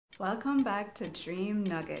Welcome back to Dream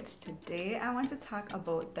Nuggets. Today I want to talk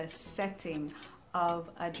about the setting of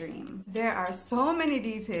a dream. There are so many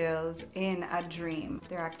details in a dream.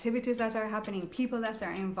 There are activities that are happening, people that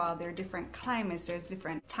are involved, there are different climates, there's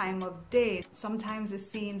different time of day. Sometimes the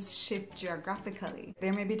scenes shift geographically.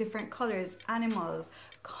 There may be different colors, animals,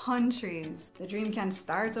 countries. The dream can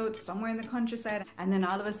start out somewhere in the countryside and then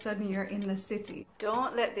all of a sudden you're in the city.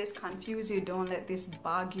 Don't let this confuse you, don't let this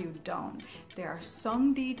bog you down. There are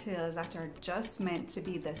some details that are just meant to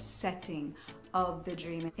be the setting of the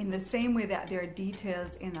dream. In the same way that there are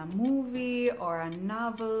details in a movie or a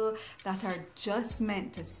novel that are just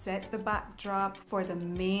meant to set the backdrop for the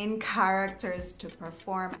main characters to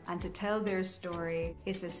perform and to tell their story,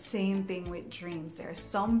 it's the same thing with dreams. There are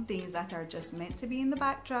some things that are just meant to be in the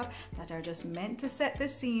backdrop, that are just meant to set the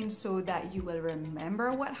scene so that you will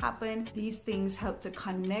remember what happened. These things help to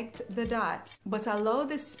connect the dots, but allow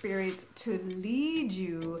the Spirit to lead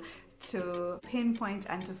you to pinpoint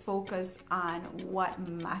and to focus on what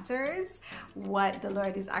matters, what the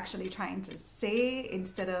Lord is actually trying to say,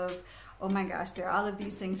 instead of, oh my gosh, there are all of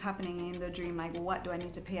these things happening in the dream, like what do I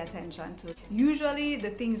need to pay attention to? Usually the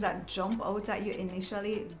things that jump out at you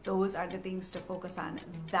initially, those are the things to focus on.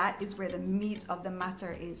 That is where the meat of the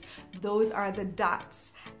matter is. Those are the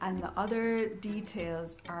dots, and the other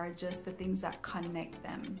details are just the things that connect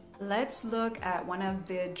them. Let's look at one of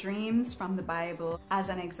the dreams from the Bible as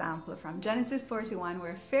an example from Genesis 41,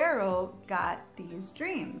 where Pharaoh got these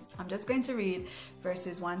dreams. I'm just going to read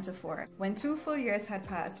verses 1 to 4. When 2 full years had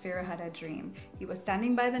passed, Pharaoh had a dream. He was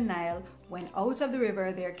standing by the Nile when out of the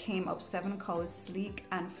river there came up 7 cows, sleek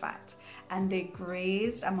and fat, and they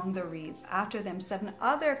grazed among the reeds. After them 7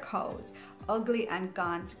 other cows, ugly and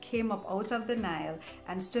gaunt, came up out of the Nile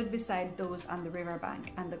and stood beside those on the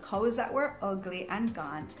riverbank. And the cows that were ugly and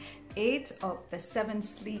gaunt ate up the 7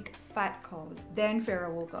 sleek fat cows. Then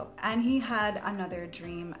Pharaoh woke up and he had another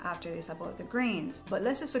dream after this about the grains. But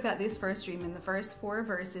let's just look at this first dream. In the first 4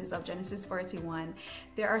 verses of Genesis 41,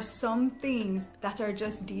 there are some things that are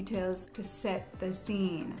just details to set the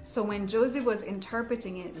scene. So when Joseph was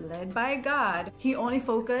interpreting it, led by God, he only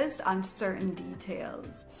focused on certain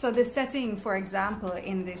details. So the setting, for example,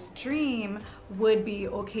 in this dream would be,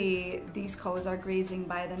 okay, these cows are grazing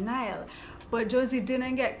by the Nile. But Joseph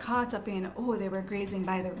didn't get caught up in, oh, they were grazing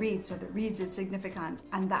by the reeds, so the reeds is significant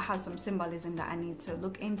and that has some symbolism that I need to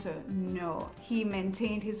look into. No, he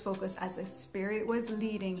maintained his focus as the Spirit was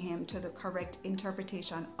leading him to the correct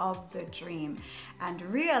interpretation of the dream, and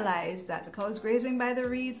realized that the cows grazing by the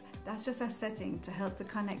reeds, that's just a setting to help to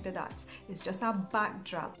connect the dots. It's just a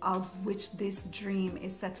backdrop of which this dream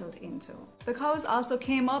is settled into. The cows also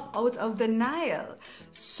came up out of the Nile.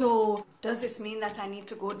 So does this mean that I need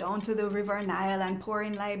to go down to the river Nile and pour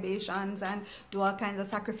in libations and do all kinds of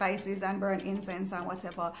sacrifices and burn incense and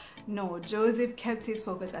whatever? No, Joseph kept his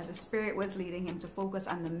focus as the Spirit was leading him to focus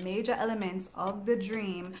on the major elements of the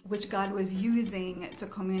dream, which God was using to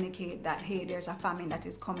communicate that, hey, there's a famine that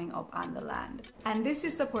is coming up on the land. And this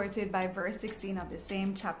is supported by verse 16 of the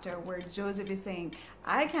same chapter, where Joseph is saying,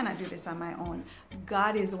 I cannot do this on my own.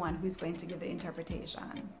 God is the one who's going to give the interpretation.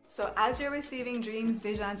 So as you're receiving dreams,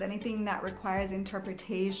 visions, anything that requires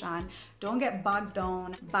interpretation, don't get bogged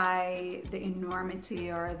down by the enormity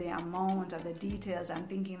or the amount of the details and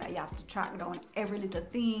thinking that you have to track down every little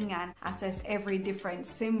thing and assess every different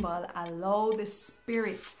symbol. Allow the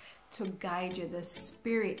Spirit to guide you. The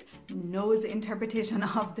Spirit knows the interpretation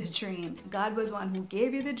of the dream. God was one who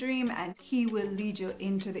gave you the dream, and he will lead you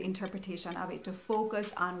into the interpretation of it, to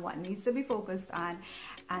focus on what needs to be focused on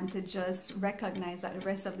and to just recognize that the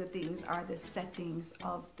rest of the things are the settings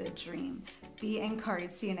of the dream. Be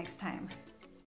encouraged. See you next time.